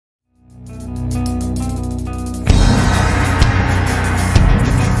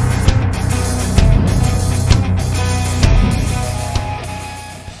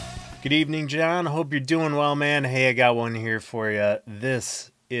Good evening, John. Hope you're doing well, man. Hey, I got one here for you. This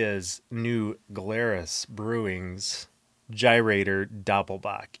is new Glarus Brewing's Gyrator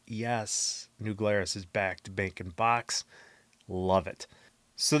Dopplebock. Yes, new Glarus is back to making bocks. Love it.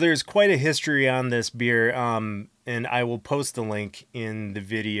 So there's quite a history on this beer, and I will post the link in the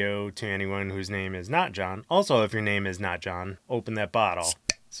video to anyone whose name is not John. Also, if your name is not John, open that bottle.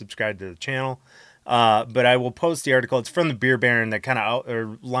 Subscribe to the channel. But I will post the article. It's from the Beer Baron that kind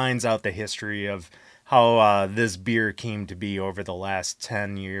of lines out the history of how this beer came to be over the last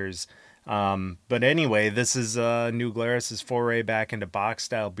 10 years. But anyway, this is New Glarus' foray back into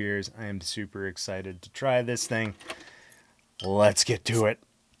box-style beers. I am super excited to try this thing. Let's get to it.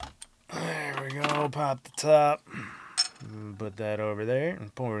 There we go. Pop the top. Put that over there.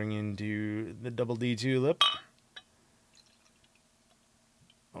 And pouring into the Double D Tulip.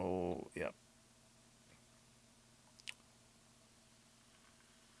 Oh, yep.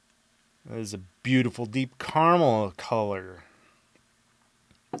 That is a beautiful deep caramel color.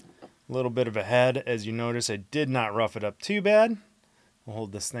 A little bit of a head. As you notice, I did not rough it up too bad. We'll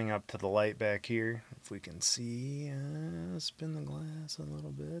hold this thing up to the light back here. If we can see. Spin the glass a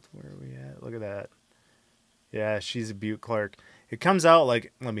little bit. Where are we at? Look at that. Yeah, she's a beaut, Clark. It comes out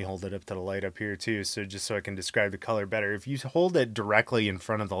like, let me hold it up to the light up here too, so just so I can describe the color better. If you hold it directly in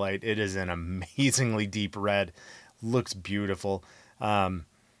front of the light, it is an amazingly deep red. Looks beautiful.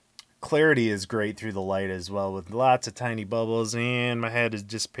 Clarity is great through the light as well, with lots of tiny bubbles, and my head is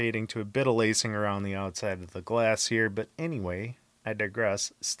dissipating to a bit of lacing around the outside of the glass here. But anyway, I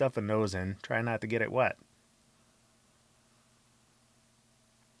digress. Stuff a nose in. Try not to get it wet.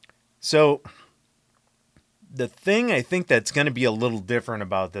 So the thing I think that's going to be a little different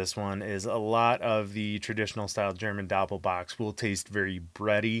about this one is a lot of the traditional style German Doppelbocks will taste very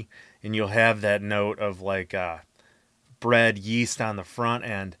bready, and you'll have that note of like bread yeast on the front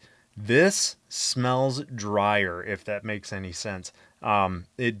end. This smells drier, if that makes any sense.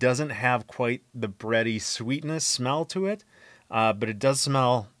 It doesn't have quite the bready sweetness smell to it, but it does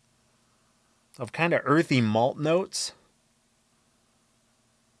smell of kind of earthy malt notes.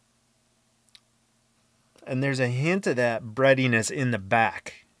 And there's a hint of that breadiness in the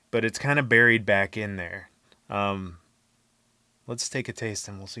back, but it's kind of buried back in there. Let's take a taste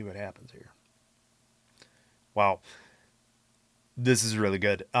and we'll see what happens here. Wow. This is really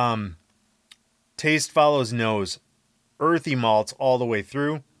good. Taste follows nose. Earthy malts all the way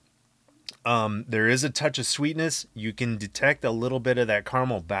through. There is a touch of sweetness. You can detect a little bit of that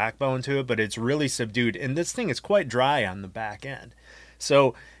caramel backbone to it, but it's really subdued. And this thing is quite dry on the back end.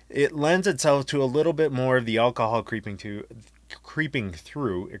 So it lends itself to a little bit more of the alcohol creeping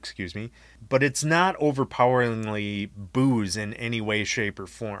through, excuse me, but it's not overpoweringly booze in any way, shape, or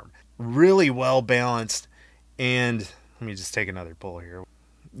form. Really well balanced. And let me just take another pull here.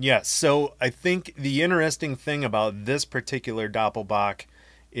 Yeah, so I think the interesting thing about this particular Doppelbock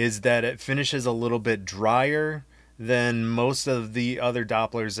is that it finishes a little bit drier than most of the other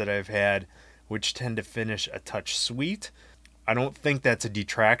Dopplers that I've had, which tend to finish a touch sweet. I don't think that's a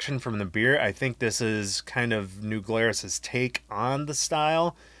detraction from the beer. I think this is kind of New Glarus' take on the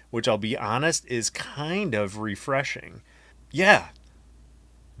style, which I'll be honest is kind of refreshing. Yeah,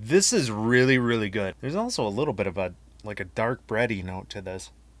 this is really, really good. There's also a little bit of a dark bready note to this.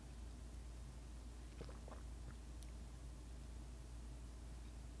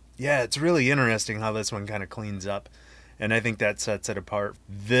 Yeah, it's really interesting how this one kind of cleans up, and I think that sets it apart.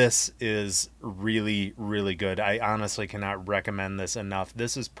 This is really, really good. I honestly cannot recommend this enough.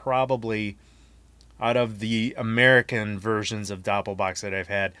 This is probably, out of the American versions of Doppelbocks that I've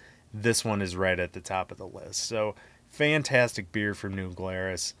had, this one is right at the top of the list. So, fantastic beer from New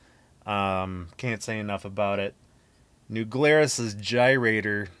Glarus. Can't say enough about it. New Glarus'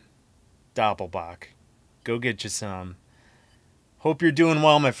 Gyrator Dopplebock. Go get you some. Hope you're doing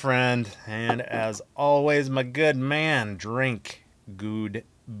well, my friend. And as always, my good man, drink good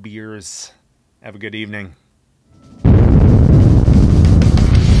beers. Have a good evening.